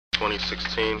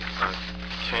2016.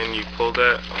 Can you pull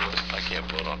that? I can't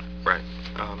vote on it. Right.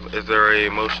 Is there a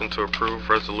motion to approve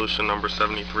resolution number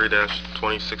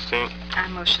 73-2016? I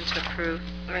motion to approve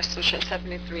resolution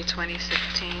 73,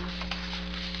 2016.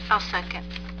 I'll second.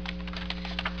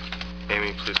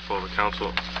 Amy, please poll the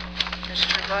council. Ms.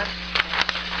 Strickland?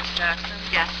 Ms. Jackson?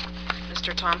 Yes.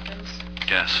 Mr. Tompkins?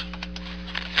 Yes.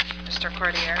 Mr.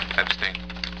 Cordier? Abstain.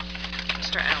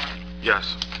 Mr. Allen?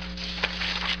 Yes.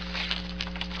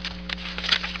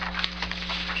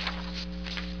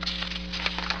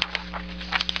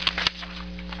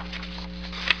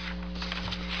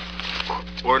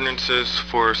 Ordinances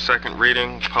for second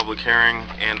reading, public hearing,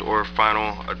 and/or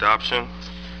final adoption.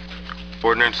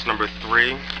 Ordinance number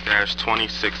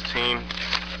 3-2016,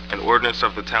 an ordinance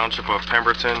of the Township of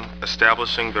Pemberton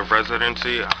establishing the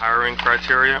residency hiring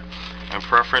criteria and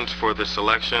preference for the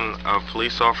selection of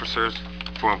police officers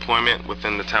for employment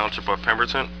within the Township of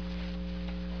Pemberton.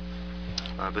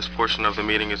 This portion of the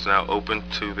meeting is now open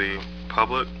to the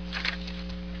public.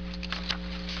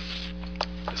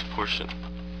 This portion,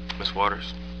 Ms.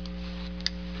 Waters.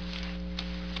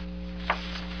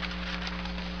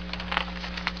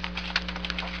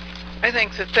 I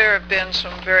think that there have been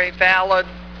some very valid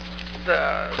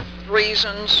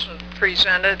reasons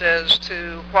presented as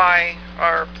to why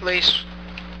our police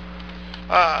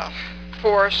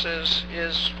force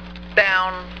is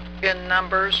down in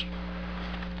numbers.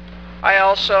 I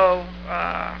also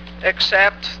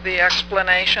accept the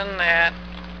explanation that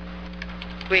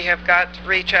we have got to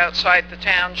reach outside the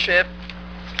township,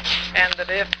 and that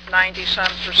if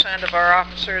 90-some% of our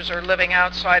officers are living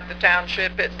outside the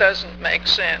township, it doesn't make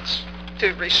sense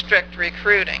to restrict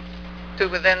recruiting to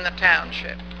within the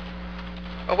township.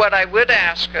 But what I would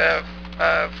ask of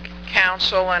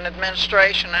council and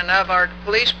administration and of our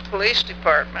police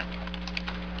department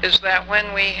is that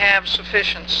when we have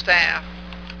sufficient staff,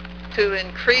 to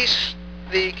increase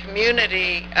the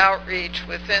community outreach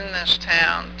within this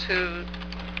town, to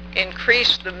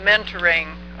increase the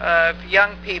mentoring of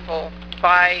young people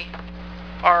by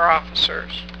our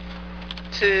officers,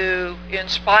 to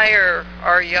inspire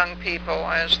our young people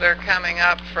as they're coming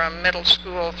up from middle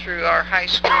school through our high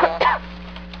school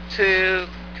to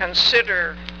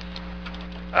consider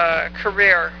a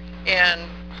career in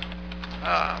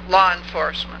law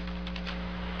enforcement,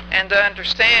 and to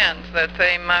understand that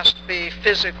they must be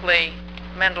physically,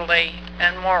 mentally,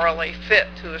 and morally fit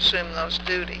to assume those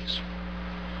duties.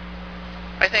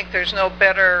 I think there's no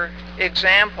better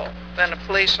example than a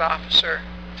police officer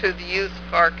to the youth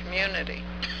of our community.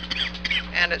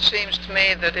 And it seems to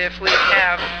me that if we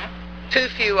have too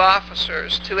few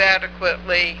officers to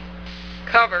adequately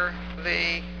cover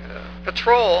the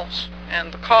patrols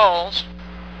and the calls,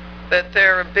 that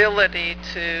their ability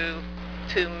to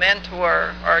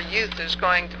mentor our youth is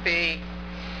going to be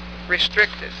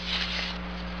restricted.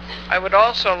 I would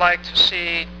also like to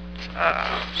see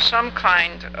some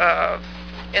kind of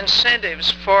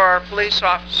incentives for our police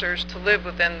officers to live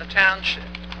within the township.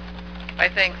 I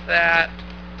think that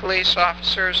police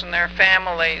officers and their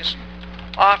families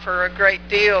offer a great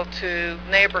deal to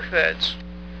neighborhoods.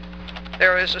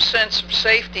 There is a sense of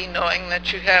safety knowing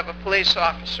that you have a police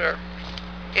officer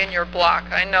in your block.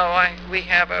 I know we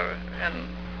have in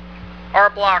our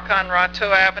block on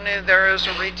Rateau Avenue, there is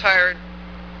a retired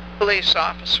police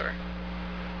officer.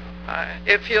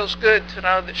 It feels good to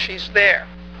know that she's there.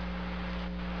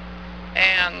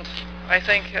 And I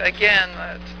think, again,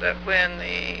 that when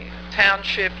the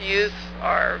township youth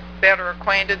are better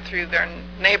acquainted through their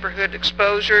neighborhood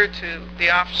exposure to the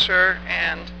officer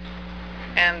and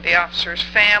the officer's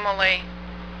family,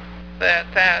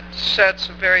 that sets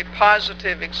a very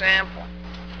positive example.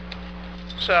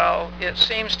 So it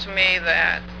seems to me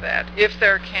that if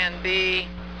there can be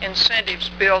incentives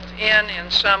built in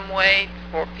some way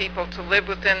for people to live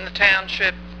within the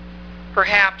township,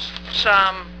 perhaps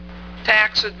some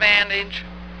tax advantage,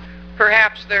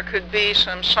 perhaps there could be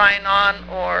some sign-on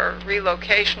or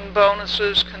relocation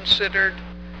bonuses considered.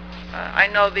 I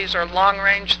know these are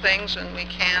long-range things and we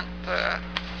can't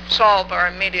solve our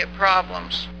immediate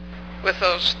problems with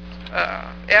those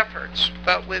efforts,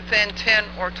 but within 10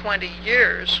 or 20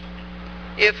 years,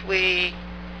 if we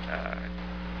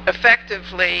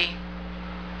effectively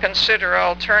consider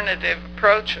alternative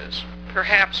approaches,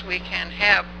 perhaps we can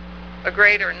have a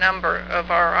greater number of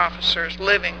our officers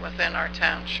living within our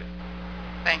township.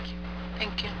 Thank you.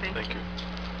 Thank you. Thank you.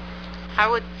 I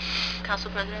would,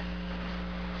 Council President,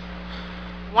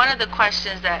 one of the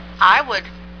questions that I would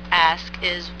ask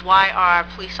is why are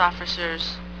police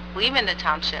officers leaving the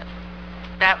township?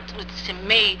 That, to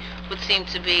me, would seem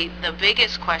to be the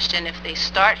biggest question if they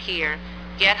start here,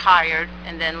 get hired,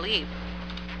 and then leave.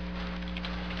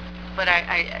 but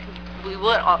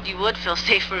you would feel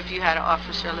safer if you had an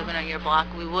officer living on your block.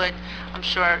 We would, I'm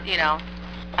sure,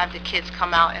 have the kids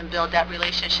come out and build that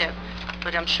relationship.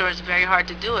 But I'm sure it's very hard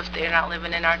to do if they're not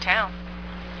living in our town.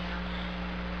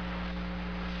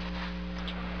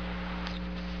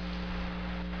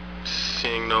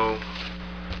 Seeing no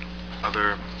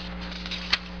other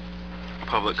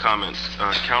public comments,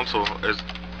 council, is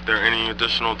there any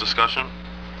additional discussion?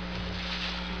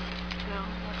 No,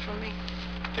 not from me.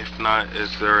 If not,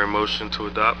 is there a motion to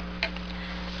adopt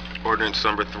ordinance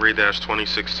number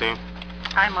 3-2016?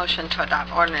 I motion to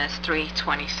adopt ordinance 3,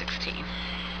 2016.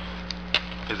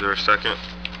 Is there a second?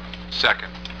 Second.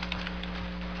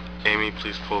 Amy,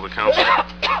 please pull the council.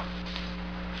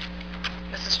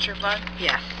 Mrs. Trueblood?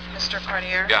 Yes. Mr.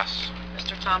 Cartier? Yes.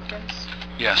 Mr. Tompkins?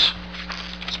 Yes.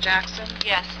 Ms. Jackson?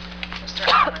 Yes. Mr.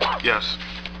 Allen? Yes.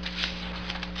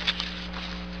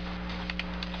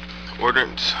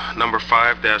 Ordinance number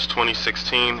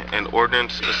 5-2016, an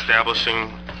ordinance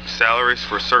establishing salaries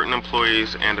for certain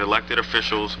employees and elected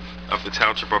officials of the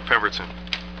Township of Pemberton.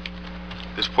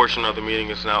 This portion of the meeting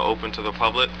is now open to the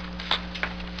public.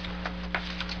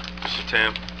 Mr.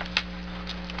 Tam.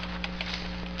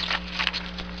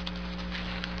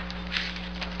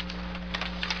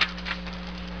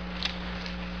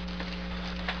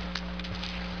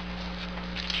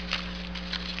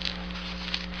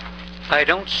 I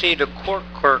don't see the court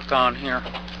clerk on here.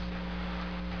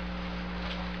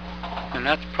 And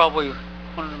that's probably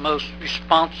one of the most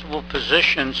responsible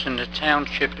positions in the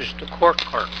township is the court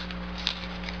clerk.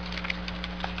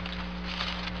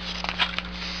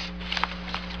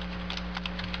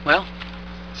 Well,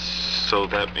 So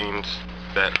that means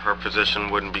that her position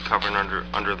wouldn't be covered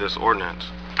under this ordinance.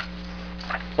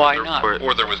 why not?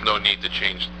 Or there was no need to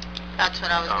change. That's what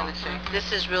I was going to say.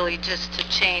 This is really just to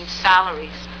change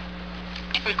salaries,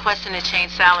 requesting to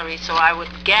change salaries, so I would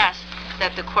guess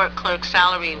that the court clerk's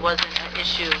salary wasn't an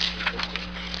issue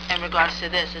in regards to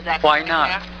this. Is that Why correct, not?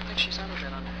 Mayor? I think she's ever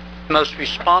been on there. The most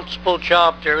responsible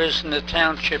job there is in the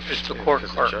township is the court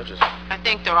clerk. I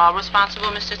think they're all responsible,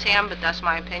 Mr. Tam, but that's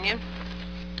my opinion.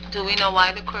 Do we know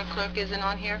why the court clerk isn't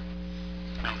on here?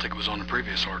 I don't think it was on the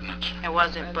previous ordinance. It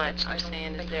wasn't, but I I'm don't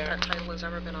saying is think there... that title has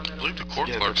ever been on there. I believe the court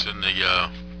Yeah, clerk's in the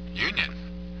union.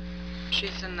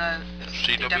 She's in the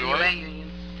CWA? CWA union,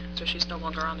 so she's no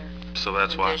longer on there. So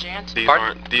that's why. There's your answer.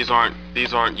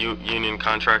 These aren't union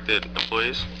contracted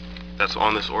employees that's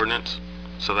on this ordinance.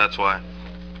 So that's why.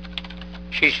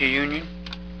 She's a union?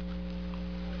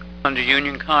 Under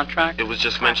union contract? It was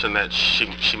just mentioned that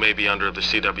she may be under the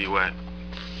CWA,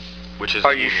 which is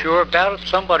Are a you union. sure about it?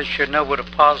 Somebody should know with a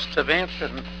positive answer.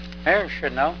 The mayor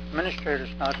should know. Administrator's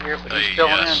not here, but he's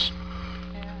filling Yes.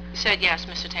 You said yes,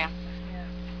 Mr. Tam. in.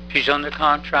 She's under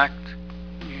contract.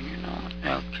 Union on.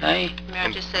 Okay. Mayor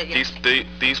And just said yes.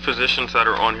 these positions that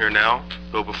are on here now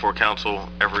go before council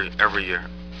every year.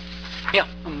 Yeah,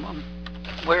 I'm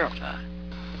aware of that.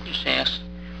 Just asked.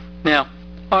 Now,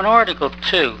 on Article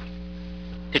 2,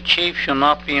 the chief shall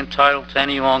not be entitled to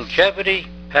any longevity,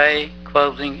 pay,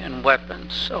 clothing, and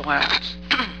weapons allowance.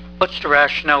 What's the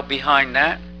rationale behind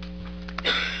that?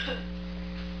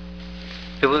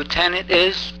 The lieutenant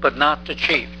is, but not the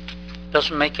chief.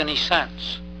 Doesn't make any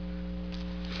sense.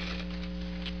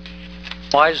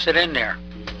 Why is it in there?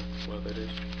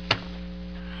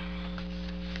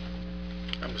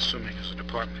 I'm assuming it's a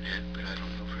department head, but I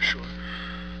don't know for sure.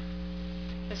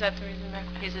 Is that the reason, Mayor?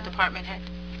 He's a department head.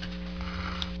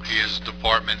 He is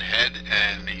department head,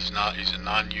 and he's a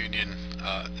non-union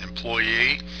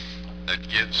employee. That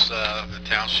gives the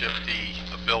township the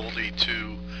ability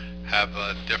to have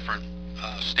a different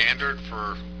standard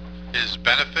for his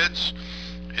benefits.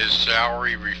 His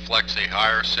salary reflects a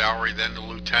higher salary than the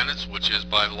lieutenants, which is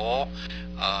by law.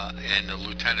 And the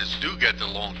lieutenants do get the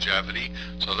longevity,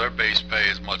 so their base pay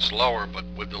is much lower, but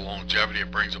with the longevity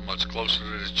it brings them much closer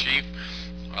to the chief.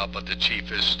 But the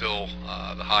chief is still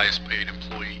the highest paid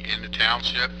employee in the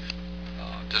township,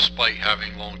 despite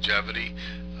having longevity.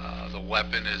 The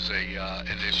weapon is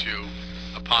an issue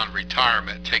upon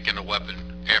retirement, taking the weapon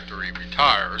after he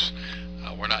retires.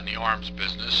 We're not in the arms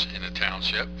business in the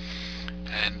township.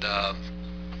 And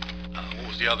what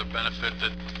was the other benefit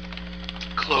that?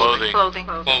 Clothing. Clothing.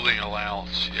 Clothing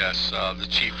allowance, yes. The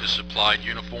chief is supplied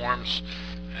uniforms,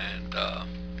 and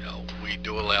we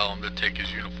do allow him to take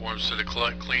his uniforms to the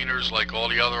cleaners like all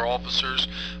the other officers,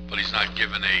 but he's not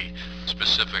given a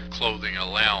specific clothing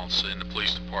allowance. In the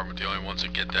police department, the only ones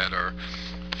that get that are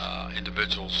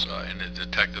individuals in the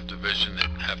detective division that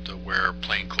have to wear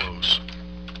plain clothes.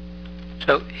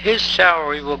 So his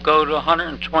salary will go to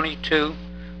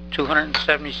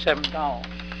 $122,277.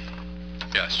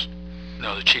 Yes.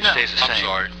 No, the chief No. stays the same. I'm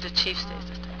sorry. The chief stays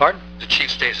the same. Pardon? The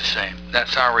chief stays the same. That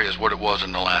salary is what it was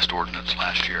in the last ordinance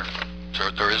last year. So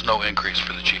there is no increase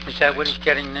for the chief. Is that what he's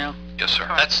getting now? Yes, sir.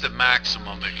 That's the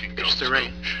maximum it can go to. It's the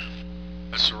range.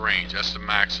 That's the range, that's the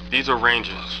maximum. These are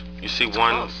ranges. You see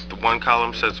one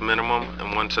column says minimum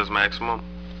and one says maximum.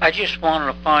 I just wanted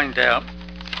to find out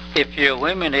if you're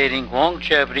eliminating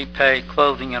longevity pay,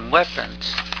 clothing, and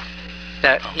weapons,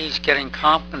 that he's getting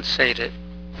compensated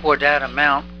for that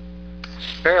amount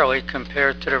fairly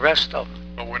compared to the rest of them.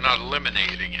 But we're not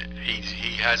eliminating it.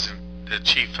 The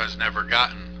chief has never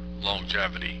gotten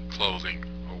longevity, clothing,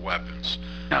 or weapons.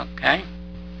 Okay?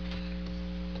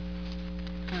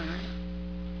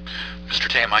 Mr.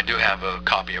 Tam, I do have a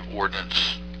copy of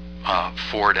ordinance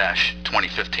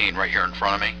 4-2015 right here in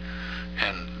front of me.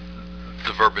 And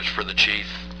the verbiage for the chief,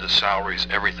 the salaries,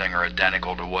 everything are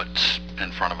identical to what's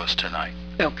in front of us tonight.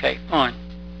 Okay, fine.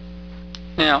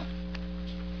 Now,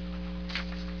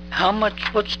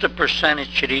 what's the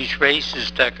percentage of these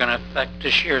raises that are going to affect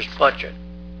this year's budget?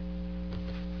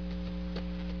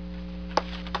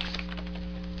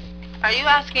 Are you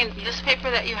asking, this paper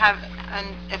that you have, and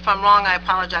if I'm wrong, I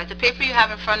apologize, the paper you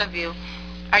have in front of you,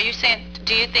 are you saying,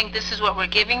 do you think this is what we're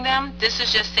giving them? This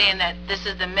is just saying that this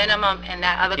is the minimum and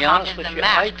that other To be column honest is with the you,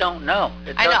 max? I don't know.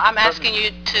 I know, I'm asking you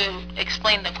to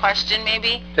explain the question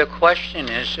maybe? The question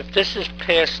is, if this is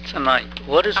passed tonight,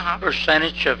 what is the Uh-huh.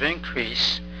 percentage of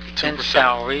increase in 2%.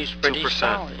 salaries for these 2%,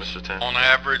 salaries? Mr. Tan. On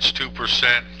average,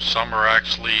 2%, some are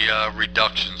actually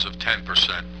reductions of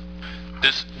 10%.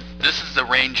 This is the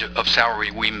range of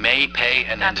salary we may pay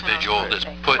an That's what I was individual gonna that's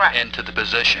say. put Correct. into the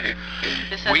position.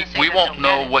 This doesn't We say that won't they'll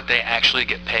know get it. what they actually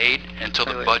get paid until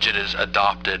the Wait. budget is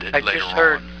adopted I later just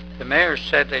heard on. the mayor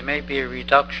said there may be a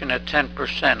reduction of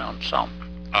 10% on some.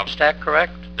 Um, Is that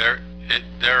correct? There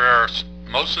are,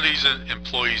 most of these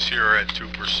employees here are at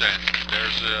 2%.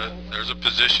 There's a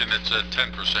position that's a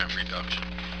 10% reduction.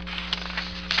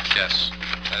 Yes,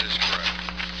 that is correct.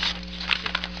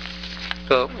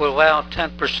 So we'll allow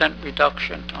 10%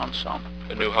 reduction on some.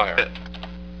 A new hire.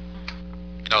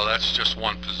 No, that's just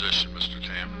one position, Mr.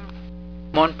 Tam.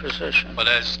 One position. But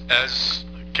as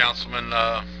Councilman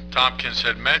Tompkins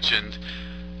had mentioned,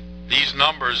 these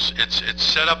numbers, it's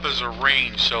set up as a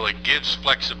range, so it gives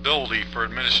flexibility for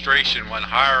administration when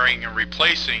hiring and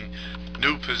replacing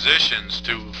new positions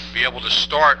to be able to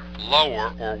start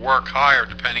lower or work higher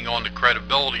depending on the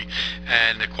credibility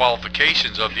and the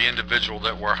qualifications of the individual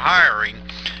that we're hiring.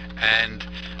 And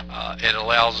it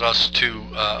allows us to,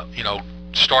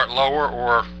 start lower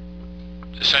or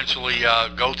essentially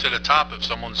go to the top if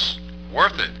someone's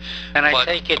worth it. And I But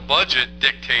take it, the budget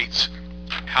dictates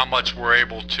how much we're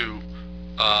able to,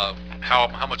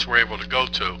 how much we're able to go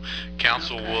to.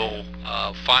 Council will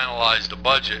finalize the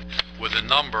budget with a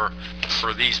number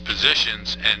for these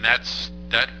positions, and that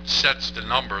sets the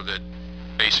number that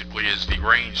basically is the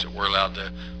range that we're allowed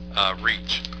to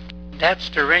reach. that's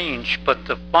the range, but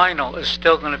the final is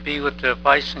still going to be with the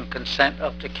advice and consent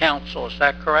of the council. Is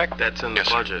that correct? That's in the Yes,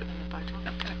 sir. budget. The budget?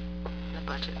 Okay. The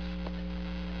budget.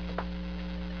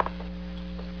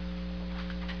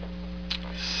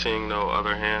 Seeing no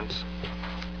other hands,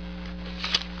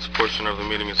 this portion of the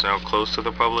meeting is now closed to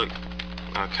the public.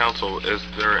 Council, is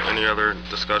there any other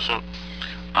discussion?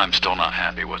 I'm still not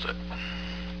happy with it.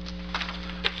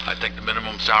 I think the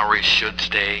minimum salaries should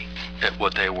stay at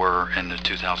what they were in the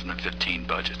 2015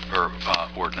 budget, or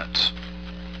ordinance.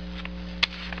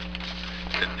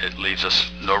 It leaves us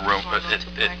no room,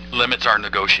 it limits our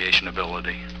negotiation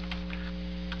ability.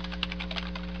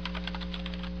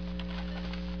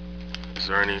 Is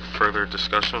there any further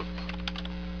discussion?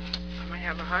 I might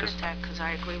have a heart attack because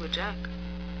I agree with Jack.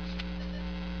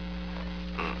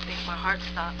 I think my heart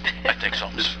stopped. I think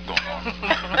something's going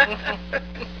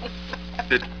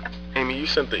on. Amy, you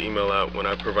sent the email out when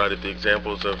I provided the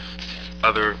examples of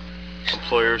other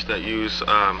employers that use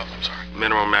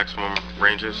minimum, maximum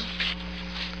ranges.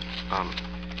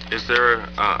 Is there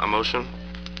a motion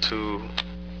to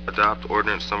adopt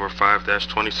ordinance number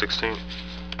 5-2016?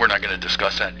 We're not going to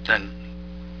discuss that then?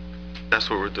 That's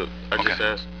what we're doing. I just Okay.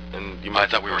 asked, and you. I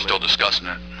thought we were still discussing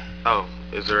it. Oh,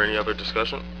 is there any other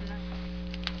discussion?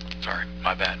 Sorry,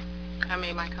 my bad. I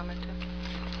made my comment too.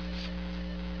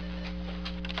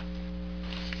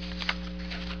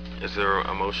 Is there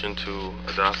a motion to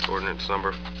adopt ordinance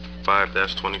number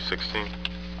 5-2016?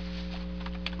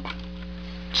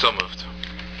 So moved.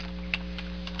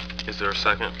 Is there a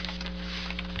second?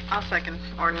 I'll second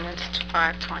ordinance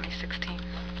 5-2016.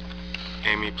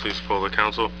 Amy, please poll the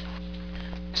council.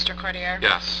 Mr. Cartier?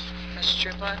 Yes. Ms.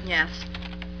 Trupa? Yes.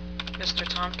 Mr.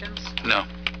 Tompkins? No.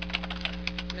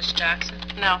 Ms. Jackson?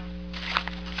 No.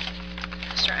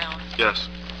 Mr. Mr. Allen? Yes.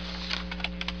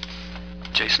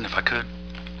 Jason, if I could,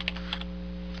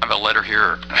 I have a letter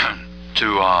here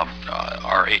to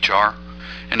our HR,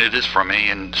 and it is from me,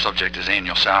 and the subject is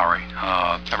annual salary.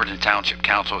 Pemberton Township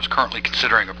Council is currently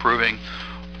considering approving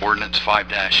Ordinance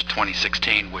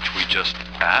 5-2016, which we just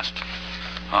passed.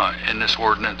 In this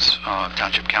ordinance,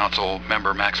 Township Council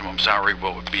member maximum salary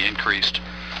will be increased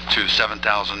to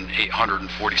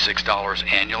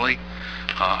 $7,846 annually.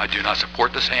 I do not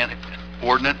support this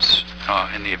ordinance.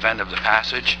 In the event of the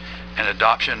passage and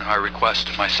adoption, I request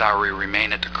my salary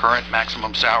remain at the current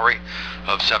maximum salary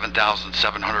of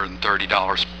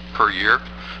 $7,730 per year.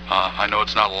 I know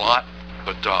it's not a lot,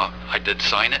 but I did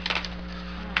sign it.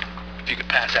 If you could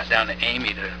pass that down to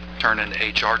Amy to turn into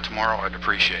HR tomorrow, I'd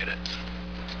appreciate it.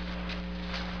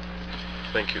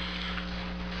 Thank you.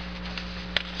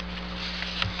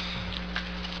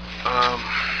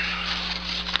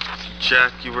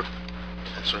 Jack, you were...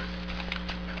 That's right.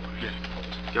 Yeah.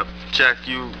 Yep. Jack,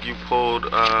 you pulled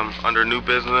under new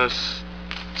business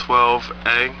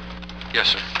 12A. Yes,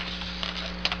 sir.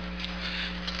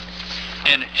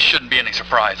 And it shouldn't be any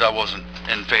surprise, I wasn't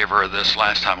in favor of this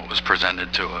last time it was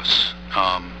presented to us.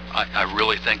 I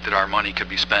really think that our money could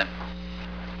be spent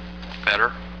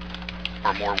better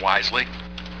or more wisely.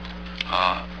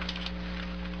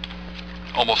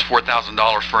 Almost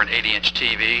 $4,000 for an 80-inch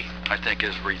TV, I think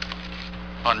is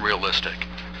unrealistic.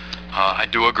 I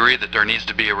do agree that there needs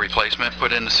to be a replacement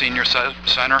put in the senior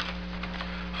center.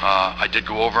 I did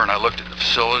go over and I looked at the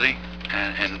facility,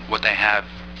 and what they have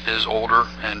is older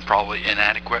and probably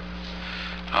inadequate.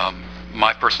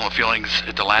 My personal feelings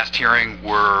at the last hearing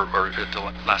or at the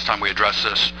last time we addressed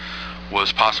this,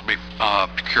 was possibly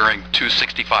procuring two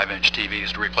 65-inch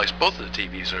TVs to replace both of the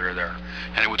TVs that are there,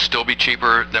 and it would still be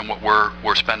cheaper than what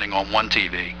we're spending on one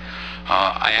TV.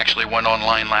 I actually went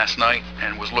online last night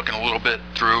and was looking a little bit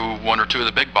through one or two of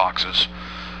the big boxes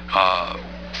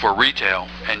for retail,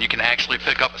 and you can actually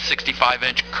pick up a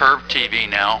 65-inch curved TV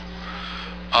now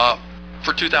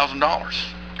for $2,000,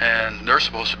 and they're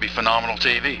supposed to be phenomenal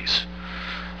TVs.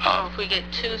 So if we get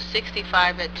two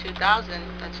 65 at 2,000,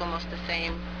 that's almost the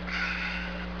same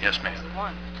Yes, as ma'am.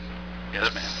 one.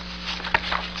 Yes, ma'am.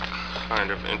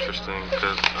 Kind of interesting,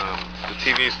 because the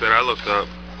TVs that I looked up,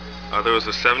 there was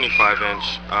a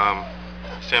 75-inch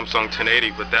Samsung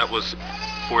 1080, but that was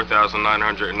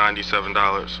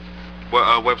 $4,997.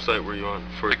 What website were you on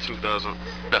for 2,000?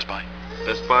 Best Buy.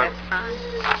 Best Buy? That's fine.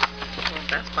 Well,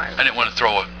 that's fine. I didn't want to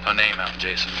throw a name out,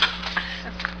 Jason.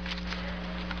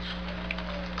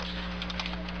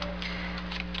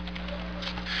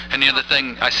 And the other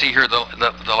thing I see here,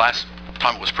 the last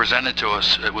time it was presented to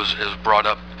us, it was brought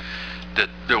up that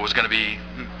there was going to be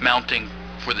mounting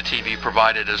for the TV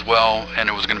provided as well, and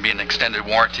it was going to be an extended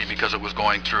warranty because it was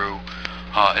going through,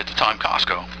 at the time,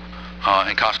 Costco.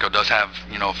 And Costco does have,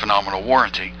 phenomenal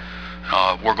warranty.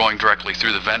 We're going directly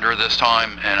through the vendor this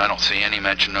time, and I don't see any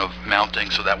mention of mounting,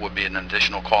 so that would be an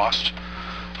additional cost.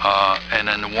 And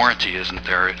then the warranty isn't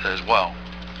there as well.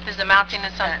 Is the mounting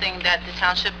something that the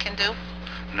township can do?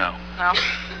 No. No?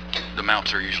 The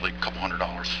mounts are usually a couple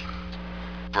 $100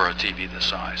 for a TV this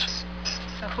size.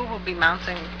 So who will be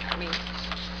mounting,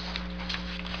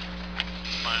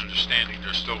 My understanding,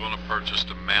 they're still going to purchase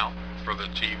the mount for the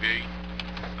TV,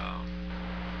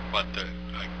 but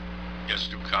I guess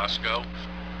through Costco,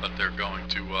 but they're going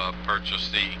to purchase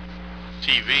the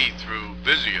TV through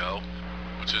Vizio,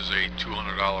 which is a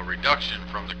 $200 reduction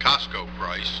from the Costco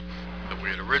price that we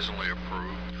had originally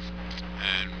approved.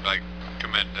 And I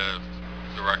commend the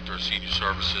Director of Senior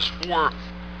Services for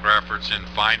her efforts in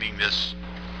finding this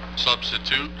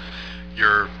substitute.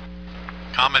 Your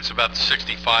comments about the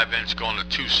 65-inch going to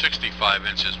two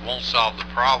 65-inches won't solve the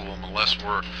problem unless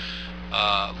we're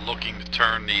looking to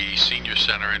turn the senior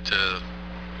center into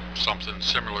something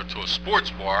similar to a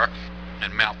sports bar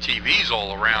and mount TVs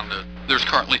all around the... There's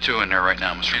currently two in there right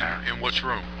now, Mr. Mayor. In which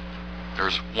room?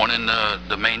 There's one in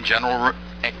the main general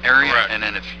area, Correct. and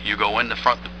then if you go in the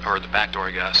front, or the back door,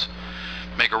 I guess,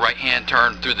 make a right-hand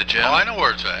turn through the gym. Oh, I know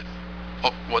where it's at.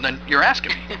 Oh, well, then you're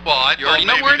asking me. Well, I You already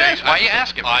know maybe where it they- is. Why are you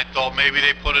asking me? I thought maybe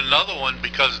they put another one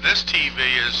because this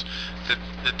TV is, the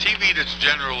TV that's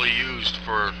generally used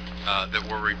for, that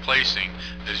we're replacing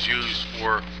is used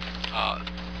for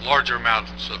larger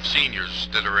amounts of seniors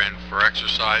that are in for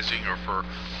exercising or for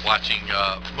watching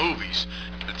movies.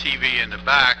 The TV in the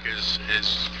back is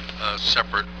a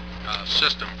separate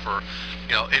system for,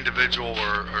 individual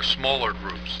or smaller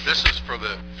groups. This is for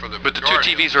the But the two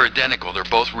majority. TVs are identical. They're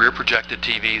both rear projected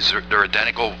TVs. They're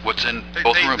identical. What's in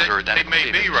both rooms are identical They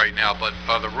may TVs. be right now, but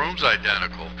are the rooms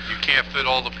identical? You can't fit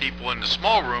all the people in the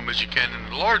small room as you can in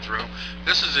the large room.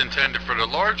 This is intended for the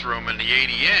large room, and the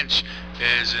 80-inch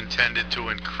is intended to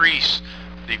increase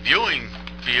the viewing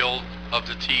field of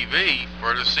the TV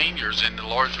for the seniors in the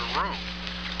larger room.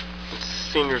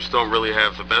 Seniors don't really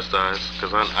have the best eyes,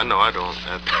 because I know I don't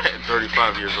at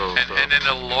 35 years old. And, so. and in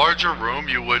a larger room,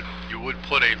 you would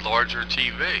put a larger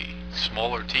TV.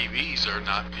 Smaller TVs are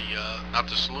not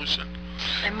the solution.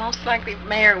 And most likely,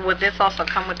 Mayor, would this also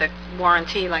come with a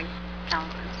warranty, like,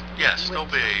 Yes, there'll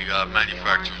be a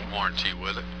manufacturer's warranty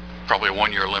with it. Probably a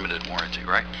 1-year limited warranty,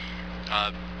 right?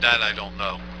 That I don't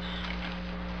know.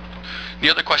 The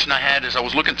other question I had is I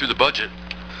was looking through the budget.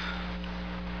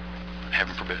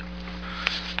 Heaven forbid.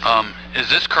 Is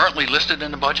this currently listed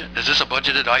in the budget? Is this a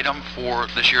budgeted item for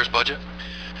this year's budget?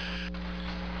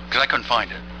 Because I couldn't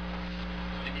find it.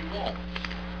 And you won't.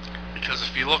 Because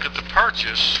if you look at the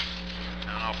purchase,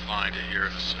 and I'll find it here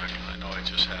in a second. I know I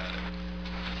just had it.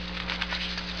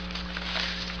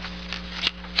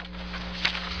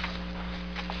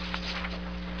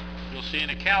 You'll see an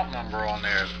account number on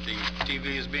there that the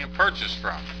TV is being purchased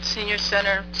from. Senior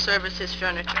Center Services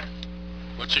Furniture.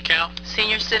 Which account?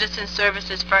 Senior Citizen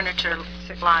Services Furniture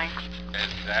line.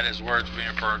 And that is where it's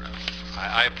being purchased.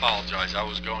 I apologize. I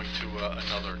was going to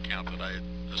another account that I had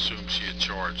assumed she had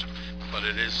charged, but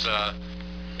it is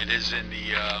in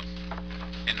the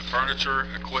furniture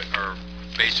or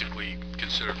basically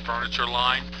considered furniture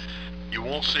line. You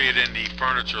won't see it in the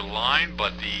furniture line,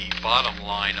 but the bottom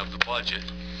line of the budget,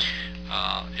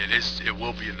 it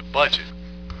will be in the budget.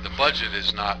 The budget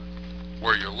is not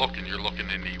where you're looking. You're looking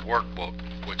in the workbook,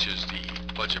 which is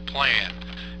the budget plan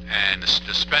and the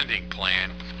spending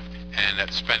plan. And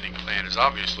that spending plan is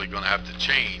obviously going to have to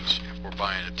change if we're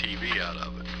buying a TV out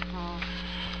of it.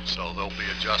 So there'll be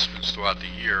adjustments throughout the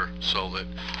year so that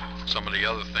some of the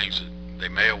other things that they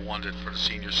may have wanted for the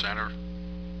senior center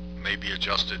may be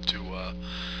adjusted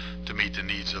to meet the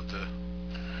needs of the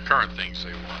current things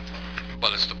they want.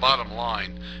 But it's the bottom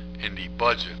line in the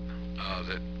budget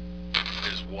that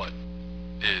is what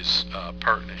is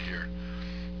pertinent here.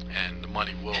 And the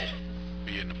money will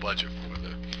be in the budget for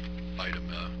the item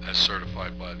as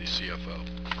certified by the CFO.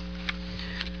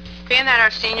 Being that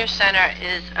our senior center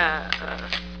is a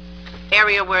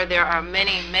area where there are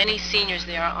many seniors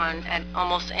there at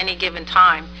almost any given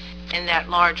time in that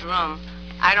large room,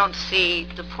 I don't see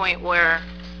the point where,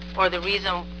 or the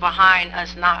reason behind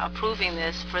us not approving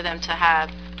this for them to have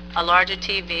a larger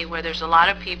TV where there's a lot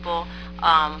of people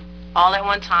all at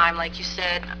one time. Like you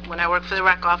said, when I worked for the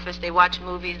rec office, they watch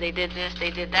movies, they did this,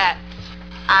 they did that.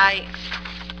 I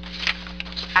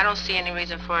don't see any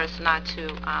reason for us not to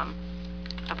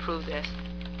approve this.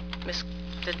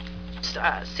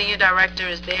 The senior director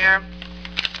is there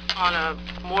on a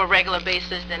more regular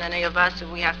basis than any of us,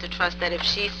 and we have to trust that if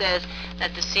she says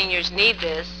that the seniors need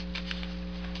this,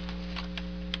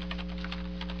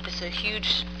 it's a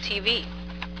huge TV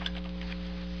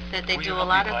that they do a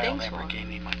lot of things for.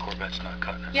 My Corvette's not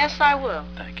cutting it. Yes, I will.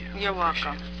 Thank you. You're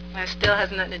welcome. That still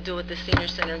has nothing to do with the senior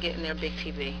center getting their big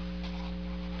TV.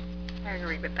 I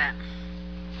agree with that.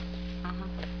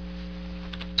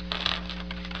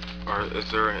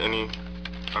 Is there any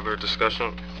other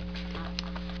discussion?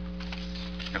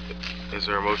 Is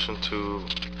there a motion to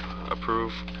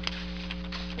approve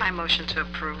My motion to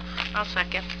approve. I'll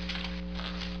second.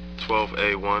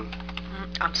 12A1?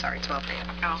 I'm sorry, 12A.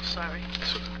 Oh, sorry.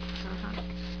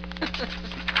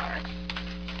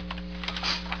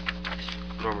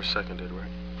 Norma seconded, right?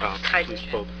 I Please did.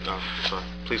 poll, sorry.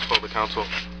 Please poll the council.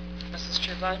 Mrs.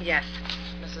 Trudeau? Yes.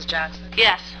 Mrs. Jackson?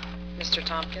 Yes. Mr.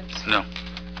 Tompkins? No.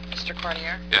 Mr.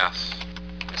 Cornier? Yes.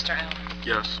 Mr. Allen?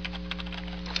 Yes.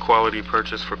 Quality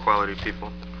purchase for quality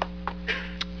people.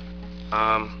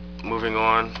 Moving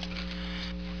on.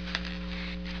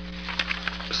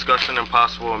 Discussion and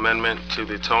possible amendment to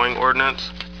the towing ordinance.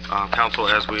 Council,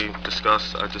 as we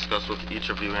discussed, I discussed with each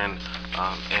of you, and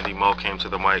Andy Moe came to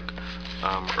the mic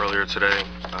earlier today.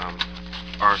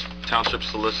 Our township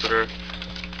solicitor,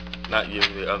 not you,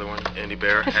 the other one, Andy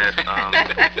Bear,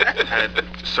 had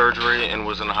surgery and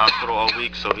was in the hospital all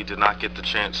week, so he did not get the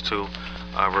chance to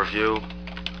review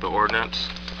the ordinance.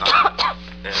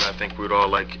 And I think we'd all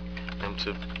like him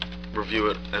to review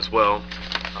it as well.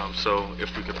 So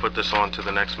if we could put this on to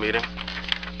the next meeting.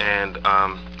 And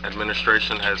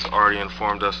administration has already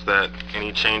informed us that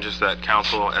any changes that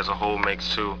council as a whole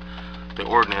makes to the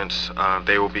ordinance,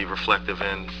 they will be reflective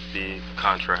in the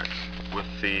contract with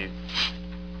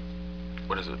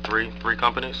what is it, three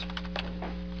companies?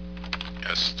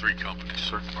 Yes, 3 companies.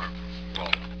 Sure. Well,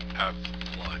 have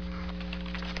applied.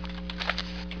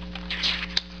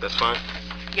 That's fine?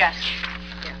 Yes.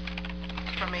 Yeah.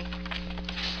 For me.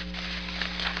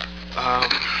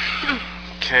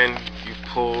 Ken, you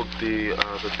pulled the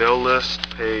bill list,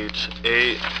 page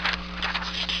 8,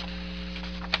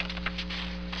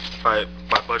 by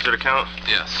budget account,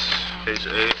 Yes. page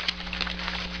 8.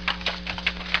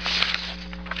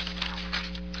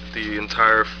 The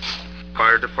entire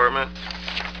fire department?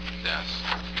 Yes.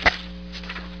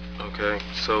 Okay,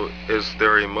 so is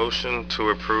there a motion to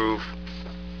approve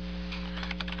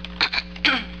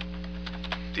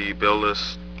the bill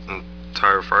list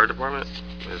entire fire department?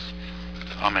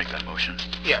 I'll make that motion.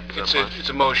 Yeah, Is that it's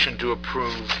a motion to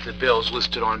approve the bills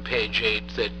listed on page 8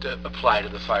 that apply to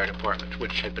the fire department,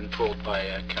 which had been pulled by,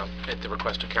 at the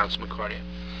request of Councilman Cartier.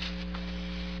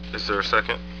 Is there a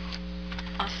second?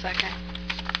 I'll second.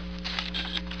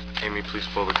 Amy, please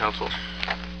poll the council.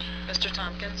 Mr.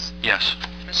 Tompkins? Yes.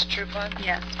 Ms. Trueblood?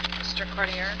 Yes. Mr.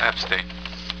 Cartier? Abstain.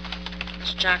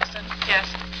 Ms. Jackson? Yes.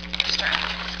 Mr.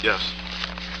 Allen? Yes.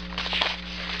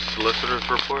 Solicitor's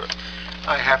report?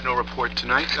 I have no report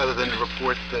tonight, other than to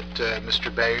report that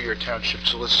Mr. Bayer, your township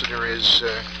solicitor, is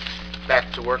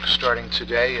back to work starting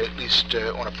today, at least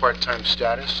on a part-time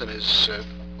status, and is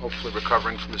hopefully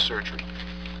recovering from the surgery.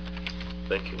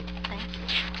 Thank you.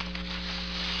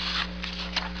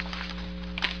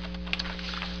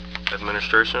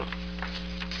 Administration?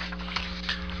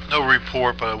 No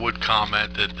report, but I would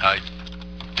comment that I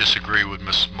disagree with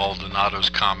Ms. Maldonado's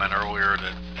comment earlier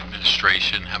that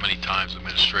administration, how many times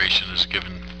administration has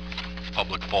given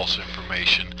public false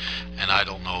information, and I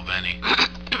don't know of any.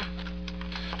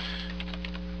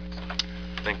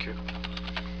 Thank you.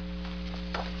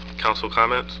 Council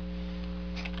comments?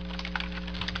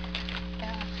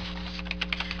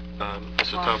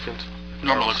 Mr. Tompkins?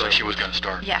 Norma looks like she was gonna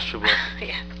start. Yeah. She will.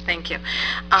 Yeah, thank you.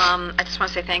 I just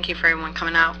want to say thank you for everyone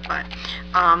coming out, but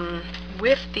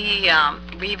with the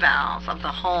revals of the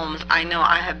homes, I know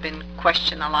I have been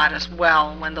questioned a lot as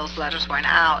well when those letters went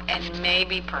out, and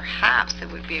maybe perhaps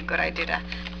it would be a good idea to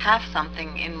have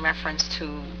something in reference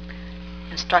to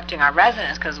instructing our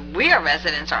residents, because we are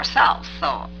residents ourselves,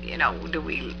 so, you know,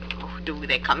 do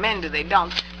they come in, do they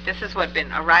don't? This is what's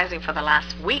been arising for the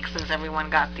last week since everyone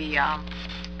got the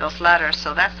those letters,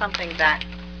 so that's something that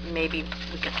maybe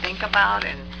we could think about.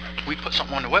 And We put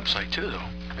something on the website too,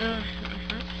 though.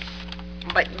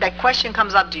 but that question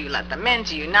comes up: do you let them in?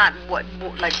 Do you not? What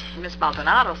like Ms.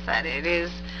 Maldonado said, it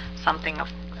is something of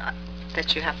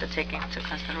that you have to take into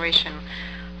consideration.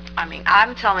 I mean,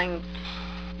 I'm telling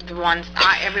the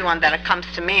everyone that comes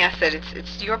to me, I said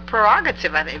it's your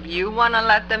prerogative. If you want to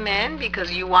let them in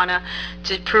because you want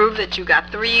to prove that you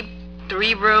got three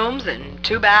rooms and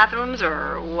 2 bathrooms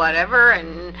or whatever,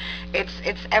 and it's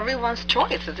everyone's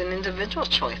choice. It's an individual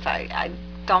choice. I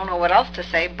don't know what else to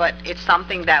say, but it's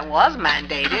something that was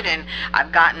mandated, and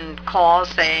I've gotten calls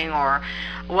saying,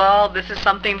 well, this is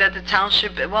something that the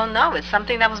township, well, no, it's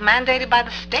something that was mandated by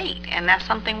the state, and that's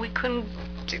something we couldn't,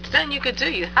 to the extent you could do,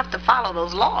 you have to follow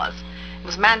those laws. It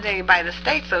was mandated by the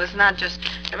state, so it's not just,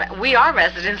 we are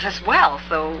residents as well,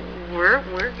 so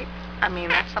I mean,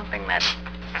 that's something that,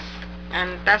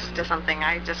 and that's just something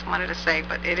I just wanted to say,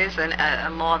 but it is a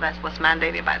law that was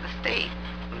mandated by the state.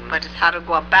 But it's how to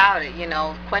go about it, you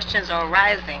know, questions are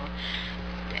arising,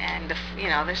 and, you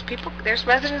know, there's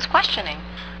residents questioning.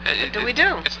 What do we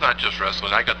do? It's not just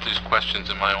residents. I got these questions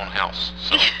in my own house,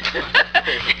 so.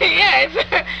 Yeah.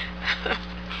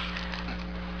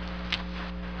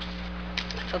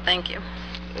 So thank you.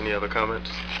 Any other comments?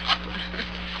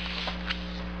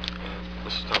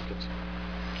 Mrs. Tompkins?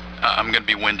 I'm going to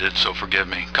be winded, so forgive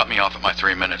me. Cut me off at my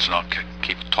 3 minutes, and I'll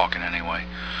keep talking anyway.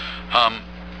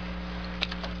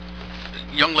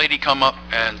 Young lady come up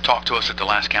and talked to us at the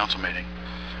last council meeting,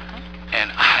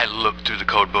 and I looked through the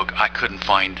code book. I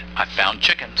found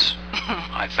chickens.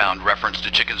 I found reference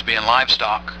to chickens being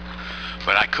livestock,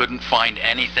 but I couldn't find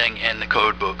anything in the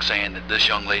code book saying that this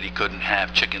young lady couldn't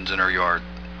have chickens in her yard.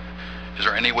 Is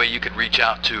there any way you could reach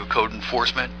out to code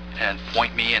enforcement and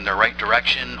point me in the right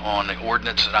direction on the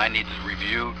ordinance that I need to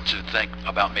review to think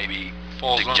about maybe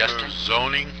Falls suggesting? under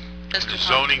zoning, the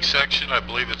zoning section, I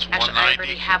believe it's Actually, I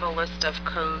already 190. have a list of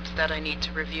codes that I need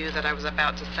to review that I was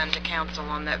about to send to council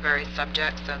on that very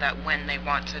subject, so that when they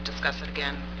want to discuss it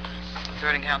again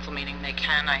during council meeting, they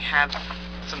can. I have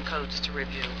some codes to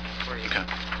review for you. Okay.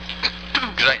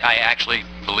 Because I actually,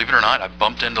 believe it or not, I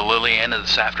bumped into Liliana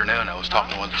this afternoon. I was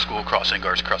talking to one of the school crossing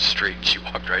guards across the street, and she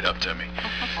walked right up to me.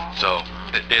 So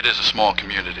it is a small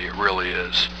community, it really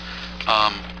is.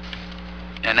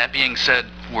 And that being said,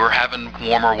 we're having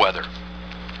warmer weather.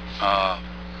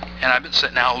 And I've been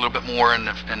sitting out a little bit more in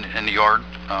the yard.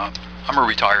 I'm a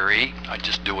retiree. I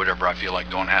just do whatever I feel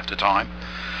like doing half the time.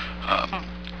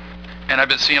 And I've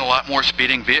been seeing a lot more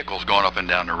speeding vehicles going up and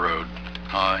down the road.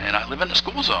 And I live in the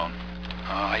school zone.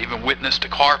 I even witnessed a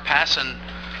car passing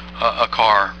a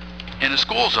car in the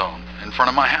school zone in front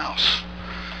of my house.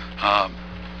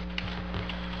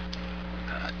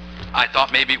 I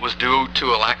thought maybe it was due to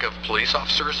a lack of police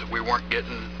officers, that we weren't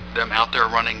getting them out there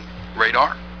running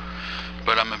radar.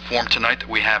 But I'm informed tonight that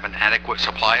we have an adequate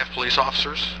supply of police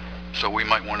officers, so we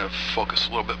might want to focus a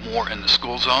little bit more in the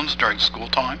school zones during school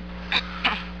time.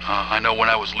 I know when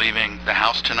I was leaving the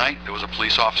house tonight, there was a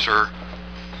police officer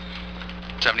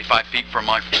 75 feet from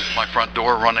my front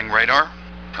door running radar.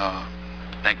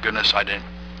 Thank goodness I didn't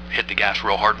hit the gas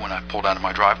real hard when I pulled out of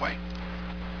my driveway.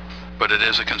 But it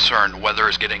is a concern. The weather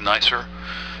is getting nicer.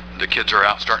 The kids are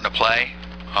out starting to play.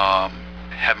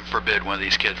 Heaven forbid one of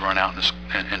these kids run out in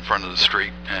front of the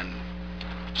street and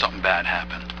something bad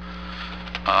happen.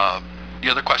 The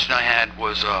other question I had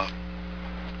was, I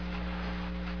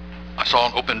saw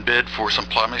an open bid for some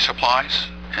plumbing supplies,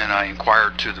 and I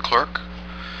inquired to the clerk,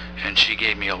 and she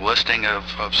gave me a listing of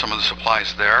some of the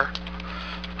supplies there.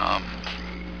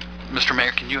 Mr.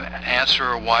 Mayor, can you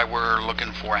answer why we're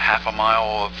looking for a half a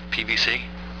mile of PVC?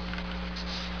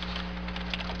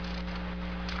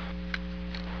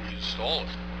 Install it.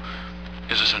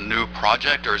 Is this a new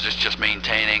project, or is this just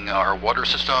maintaining our water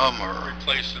system, or?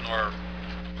 Replacing our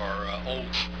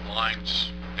old lines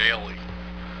daily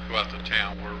throughout the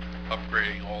town. We're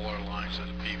upgrading all our lines to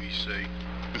the PVC.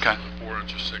 Okay.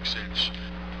 4-inch or 6-inch.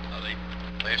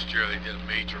 Last year they did a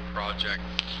major project.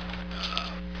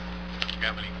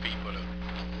 How many feet, but a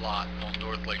lot on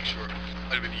North Lake Shore.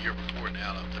 Might have been the year before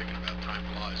now, I'm thinking about time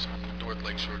flies, on North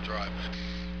Lake Shore Drive.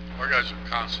 Our guys are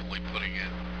constantly putting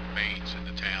in mains in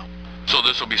the town. So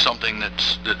this will be something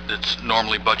that's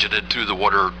normally budgeted through the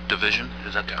water division?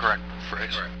 Is that the correct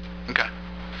phrase? Correct. Okay.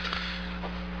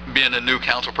 Being a new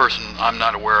council person, I'm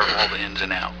not aware of all the ins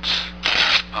and outs.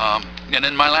 And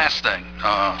then my last thing,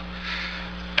 I'm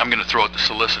going to throw at the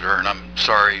solicitor, and I'm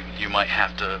sorry, you might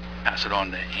have to pass it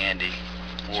on to Andy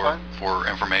for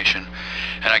information.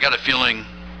 And I got a feeling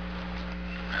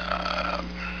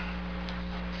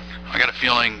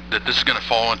that this is going to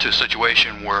fall into a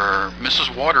situation where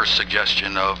Mrs. Waters'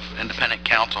 suggestion of independent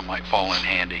counsel might fall in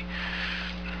handy.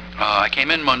 I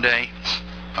came in Monday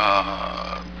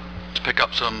to pick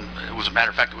up some, it was a matter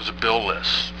of fact, it was a bill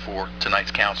list for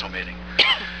tonight's council meeting.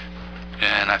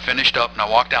 And I finished up and I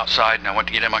walked outside and I went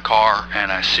to get in my car and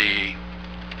I see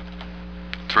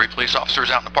 3 police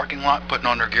officers out in the parking lot putting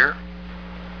on their gear.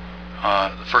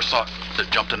 The first thought that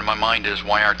jumped into my mind is,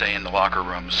 why aren't they in the locker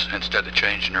rooms instead of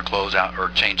changing their clothes out or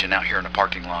changing out here in the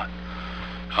parking lot?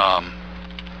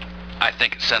 I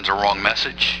think it sends a wrong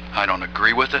message. I don't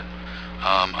agree with it.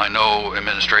 I know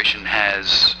administration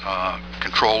has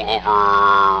control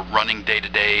over running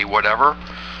day-to-day whatever.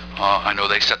 I know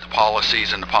they set the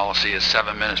policies, and the policy is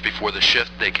 7 minutes before the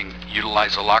shift they can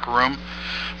utilize the locker room,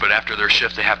 but after their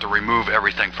shift they have to remove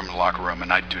everything from the locker room,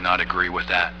 and I do not agree with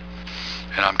that.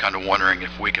 And I'm kind of wondering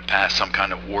if we could pass some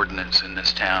kind of ordinance in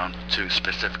this town to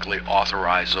specifically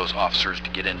authorize those officers to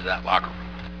get into that locker room.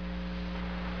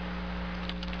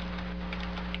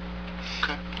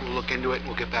 Okay, we'll look into it and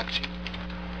we'll get back to you.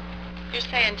 You're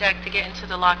saying, Jack, to get into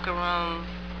the locker room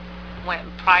went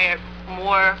prior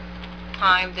more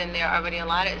time than they're already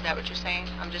allotted? Is that what you're saying?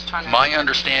 I'm just trying to... My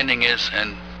understanding is,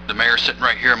 and the mayor's sitting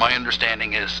right here, my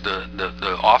understanding is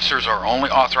the officers are only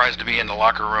authorized to be in the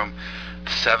locker room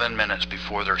 7 minutes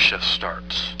before their shift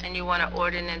starts. And you want an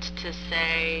ordinance to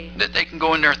say... that they can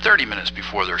go in there 30 minutes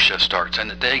before their shift starts,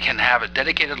 and that they can have a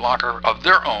dedicated locker of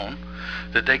their own,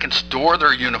 that they can store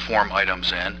their uniform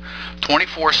items in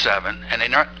 24/7, and they're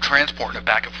not transporting it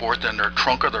back and forth in their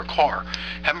trunk of their car.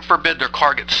 Heaven forbid their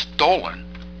car gets stolen,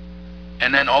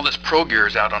 and then all this pro gear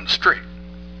is out on the street.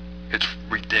 It's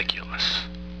ridiculous.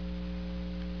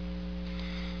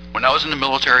 When I was in the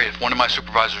military, if one of my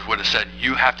supervisors would have said,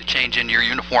 you have to change into your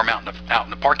uniform out in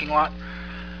the parking lot,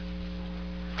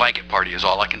 blanket party is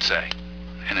all I can say.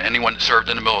 And anyone that served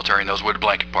in the military knows what a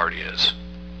blanket party is.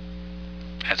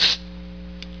 That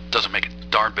doesn't make a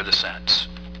darn bit of sense.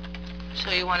 So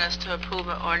you want us to approve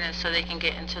an ordinance so they can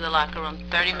get into the locker room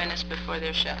 30 minutes before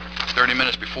their shift? 30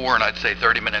 minutes before, and I'd say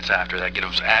 30 minutes after. That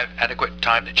gives them adequate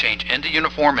time to change into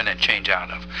uniform and then change out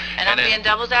of. And I'm being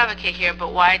devil's advocate here,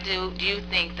 but why do you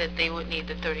think that they would need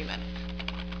the 30 minutes?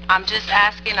 I'm just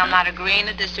asking, I'm not agreeing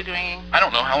or disagreeing. I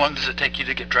don't know, how long does it take you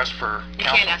to get dressed for You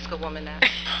council? can't ask a woman that.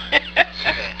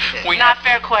 Not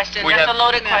fair question, that's a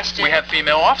loaded question. We have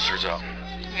female officers though.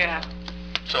 Yeah.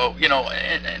 So, you know,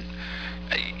 and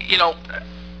you know,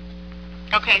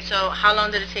 Okay, so how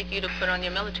long did it take you to put on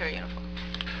your military uniform?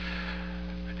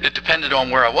 it depended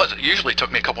on where I was. It usually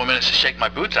took me a couple of minutes to shake my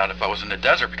boots out if I was in the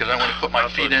desert because I want to put my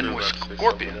feet in with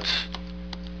scorpions.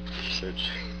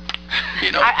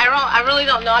 You know? I really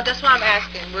don't know. That's why I'm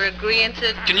asking. We're agreeing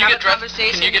to Can you have get a dressed?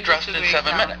 conversation. Can you get dressed in disagree,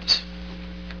 7 so. minutes?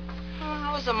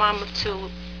 I was a mom of 2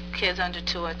 kids under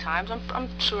 2 at times. I'm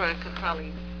sure I could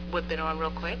probably whip it on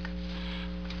real quick.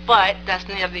 But that's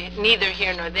neither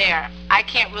here nor there. I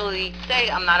can't really say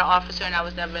I'm not an officer and I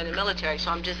was never in the military, so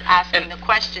I'm just asking the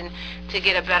question to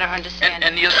get a better understanding.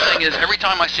 And the other thing is, every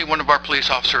time I see one of our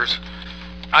police officers,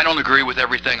 I don't agree with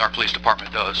everything our police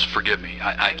department does. Forgive me.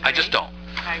 I just don't.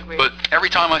 I agree. But every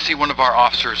time I see one of our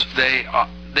officers,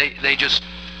 they just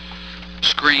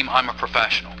scream, "I'm a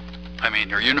professional." I mean,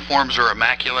 their uniforms are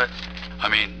immaculate. I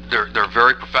mean, they're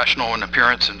very professional in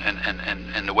appearance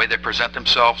and the way they present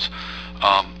themselves.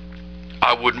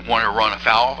 I wouldn't want to run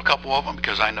afoul of a couple of them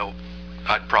because I know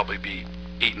I'd probably be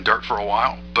eating dirt for a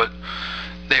while. But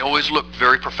they always look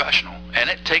very professional, and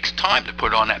it takes time to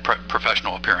put on that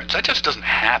professional appearance. That just doesn't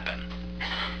happen.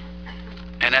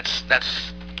 And that's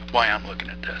why I'm looking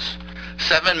at this.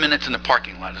 7 minutes in the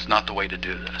parking lot is not the way to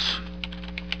do this.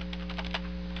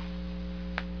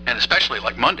 And especially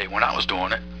like Monday when I was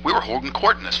doing it, we were holding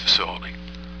court in this facility.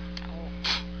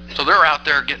 So they're out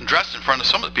there getting dressed in front of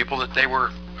some of the people that they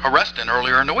were arresting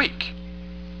earlier in the week.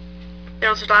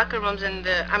 There's locker rooms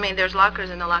there's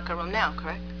lockers in the locker room now,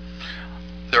 correct?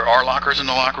 There are lockers in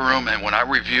the locker room, and when I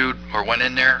reviewed or went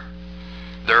in there,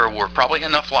 there were probably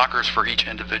enough lockers for each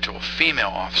individual female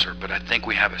officer, but I think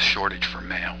we have a shortage for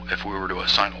male if we were to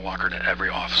assign a locker to every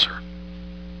officer.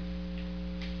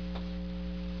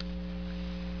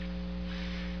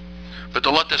 But to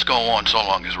let this go on so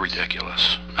long is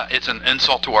ridiculous. It's an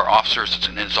insult to our officers, it's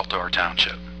an insult to our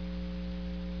township.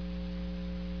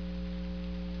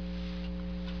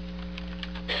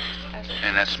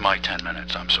 And that's my 10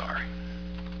 minutes, I'm sorry.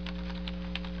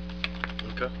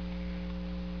 Okay.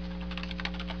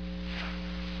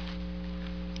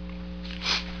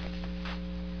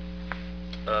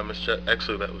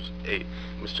 Actually, that was 8.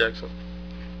 Ms. Jackson?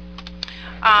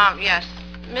 Yes.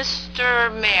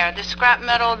 Mr. Mayor, the scrap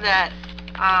metal that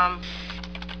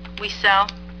we sell,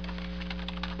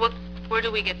 where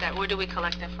do we get that? Where do we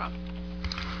collect that from?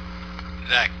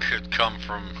 That could come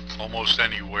from almost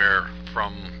anywhere,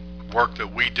 from work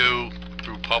that we do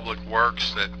through Public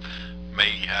Works that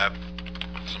may have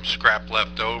some scrap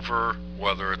left over,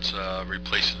 whether it's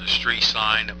replacing a street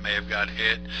sign that may have got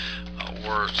hit,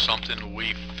 or something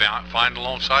we find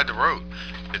alongside the road.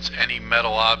 It's any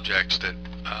metal objects that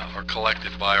are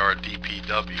collected by our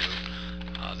DPW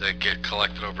that get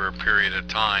collected over a period of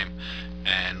time,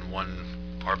 and when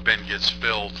our bin gets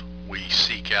filled, we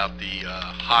seek out the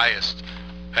highest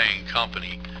paying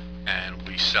company and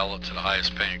we sell it to the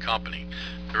highest paying company.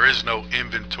 There is no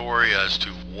inventory as to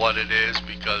what it is,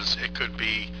 because it could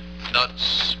be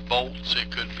nuts, bolts, it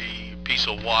could be a piece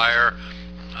of wire,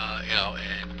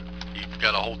 and you've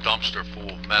got a whole dumpster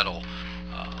full of metal.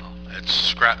 It's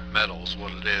scrap metal is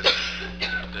what it is.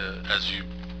 As you've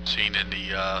seen in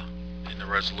the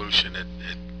resolution, it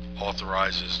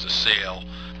authorizes the sale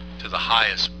to the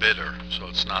highest bidder, so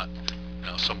it's not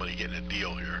somebody getting a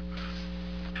deal here.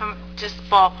 Just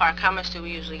ballpark, how much do we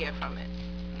usually get from it?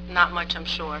 Not much, I'm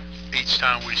sure. Each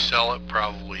time we sell it,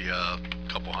 probably a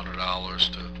couple $100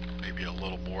 to maybe a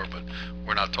little more, but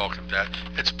we're not talking that.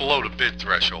 It's below the bid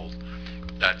threshold.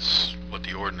 That's what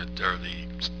the ordinance or the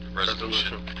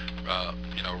resolution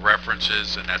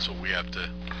references, and that's what we have to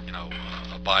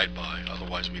abide by.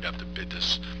 Otherwise, we'd have to bid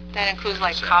this. That includes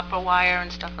like sale. copper wire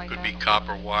and stuff like that? Could be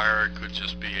copper wire, it could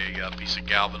just be a piece of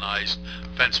galvanized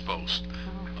fence post,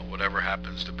 whatever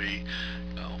happens to be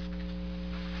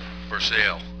for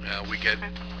sale. We get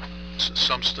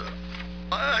some stuff.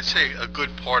 I'd say a good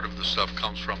part of the stuff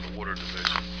comes from the water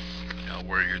division,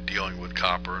 where you're dealing with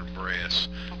copper and brass.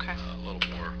 Okay. A little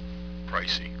more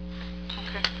pricey.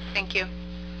 Okay, thank you.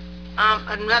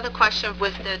 Another question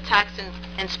with the tax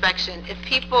inspection. If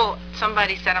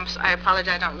somebody said, I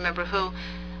apologize, I don't remember who.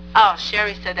 Oh,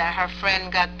 Sherry said that her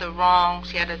friend got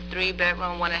she had a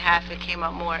 3-bedroom, 1.5, it came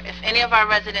up more. If any of our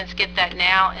residents get that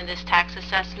now in this tax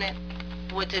assessment,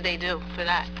 what do they do for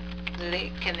that?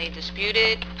 Can they dispute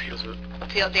it?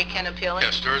 They can appeal it?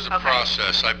 Yes, there is a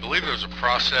process. I believe there's a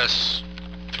process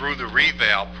through the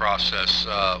reval process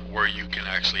where you can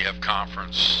actually have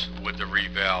conference with the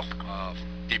reval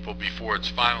people before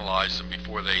it's finalized and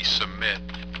before they submit,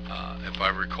 if I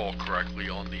recall correctly,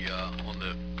 on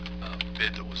the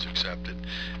bid that was accepted.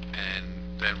 And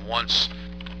then once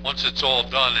it's all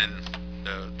done and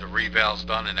the reval's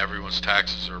done and everyone's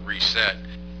taxes are reset,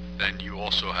 then you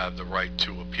also have the right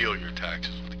to appeal your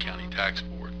taxes with the county tax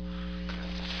board.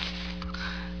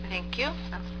 Thank you.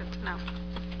 That's good to know.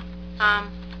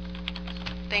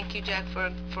 Thank you, Jack,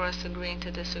 for us agreeing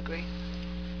to disagree.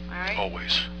 All right?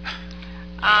 Always.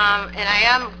 And I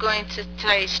am going to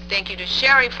say thank you to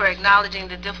Sherry for acknowledging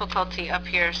the difficulty up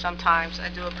here sometimes. I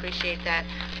do appreciate that.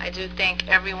 I do thank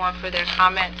everyone for their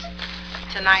comments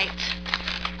tonight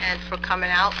and for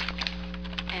coming out.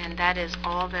 And that is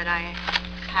all that I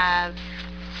have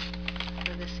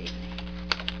for this evening.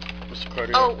 Mr.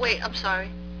 Cartier? Oh, wait, I'm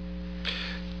sorry.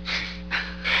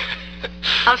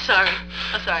 I'm sorry.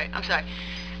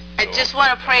 I just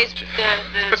want to praise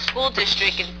the school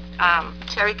district, and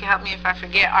Terry can help me if I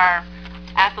forget. Our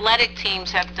athletic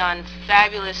teams have done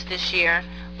fabulous this year.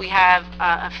 We have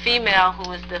a female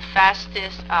who is the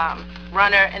fastest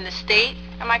runner in the state.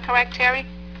 Am I correct, Terry?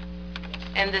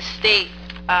 In the state,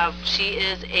 she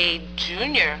is a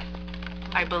junior,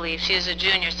 I believe. She is a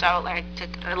junior, so I would like to,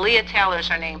 Aaliyah Taylor is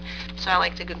her name, so I'd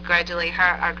like to congratulate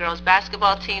her. Our girls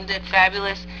basketball team did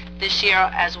fabulous this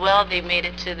year as well. They made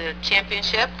it to the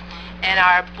championship. And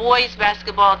our boys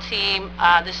basketball team,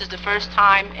 this is the first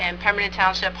time in Pemberton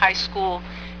Township High School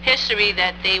history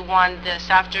that they won the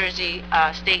South Jersey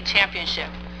State Championship.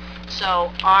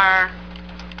 So our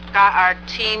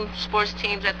sports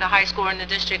teams at the high school and the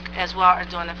district as well are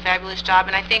doing a fabulous job.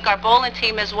 And I think our bowling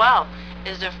team as well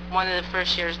is one of the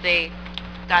first years they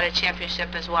got a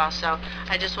championship as well. So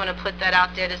I just want to put that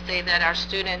out there to say that our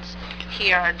students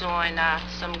here are doing our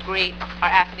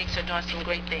athletes are doing some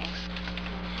great things.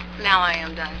 Now I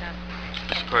am done.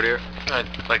 Mr. Cartier? I'd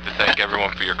like to thank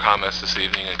everyone for your comments this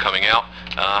evening and coming out.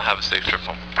 Have a safe trip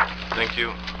home. Thank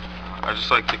you. I'd just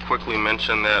like to quickly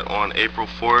mention that on April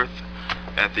 4th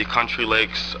at the Country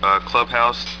Lakes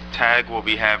Clubhouse, TAG will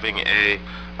be having a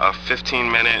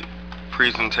 15-minute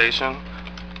presentation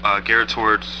geared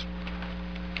towards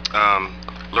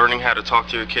learning how to talk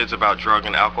to your kids about drug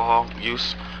and alcohol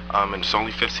use. And it's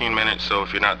only 15 minutes, so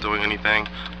if you're not doing anything,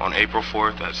 on April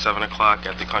 4th at 7 o'clock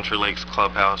at the Country Lakes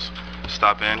Clubhouse,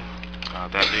 stop in.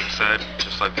 That being said,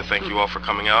 just like to thank you all for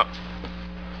coming out.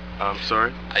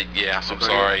 Sorry? I'm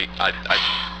sorry.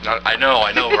 I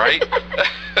know, right?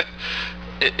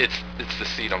 It's the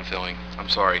seat I'm filling. I'm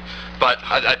sorry, but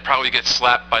I'd probably get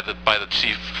slapped by the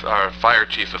chief, or fire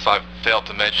chief, if I failed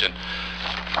to mention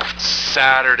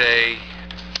Saturday,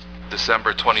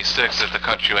 December 26th at the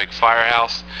Country Lake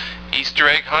Firehouse, Easter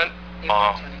egg hunt.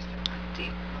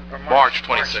 March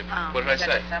 26th. What did I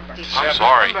say? I'm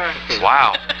sorry.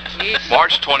 Wow.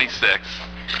 March 26th,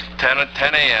 10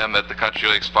 a.m. at the Country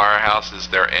Lakes Firehouse is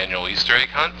their annual Easter egg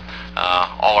hunt.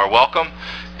 All are welcome.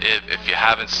 If you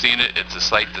haven't seen it, it's a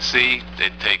sight to see.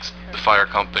 It takes the fire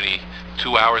company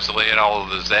 2 hours to lay in all of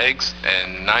those eggs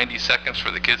and 90 seconds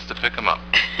for the kids to pick them up.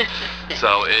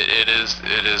 So it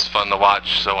is fun to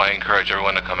watch, so I encourage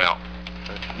everyone to come out.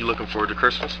 You looking forward to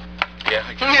Christmas? Yeah,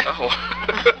 I guess so.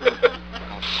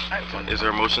 Is there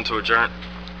a motion to adjourn?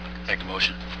 Make a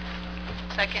motion.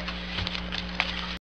 Second.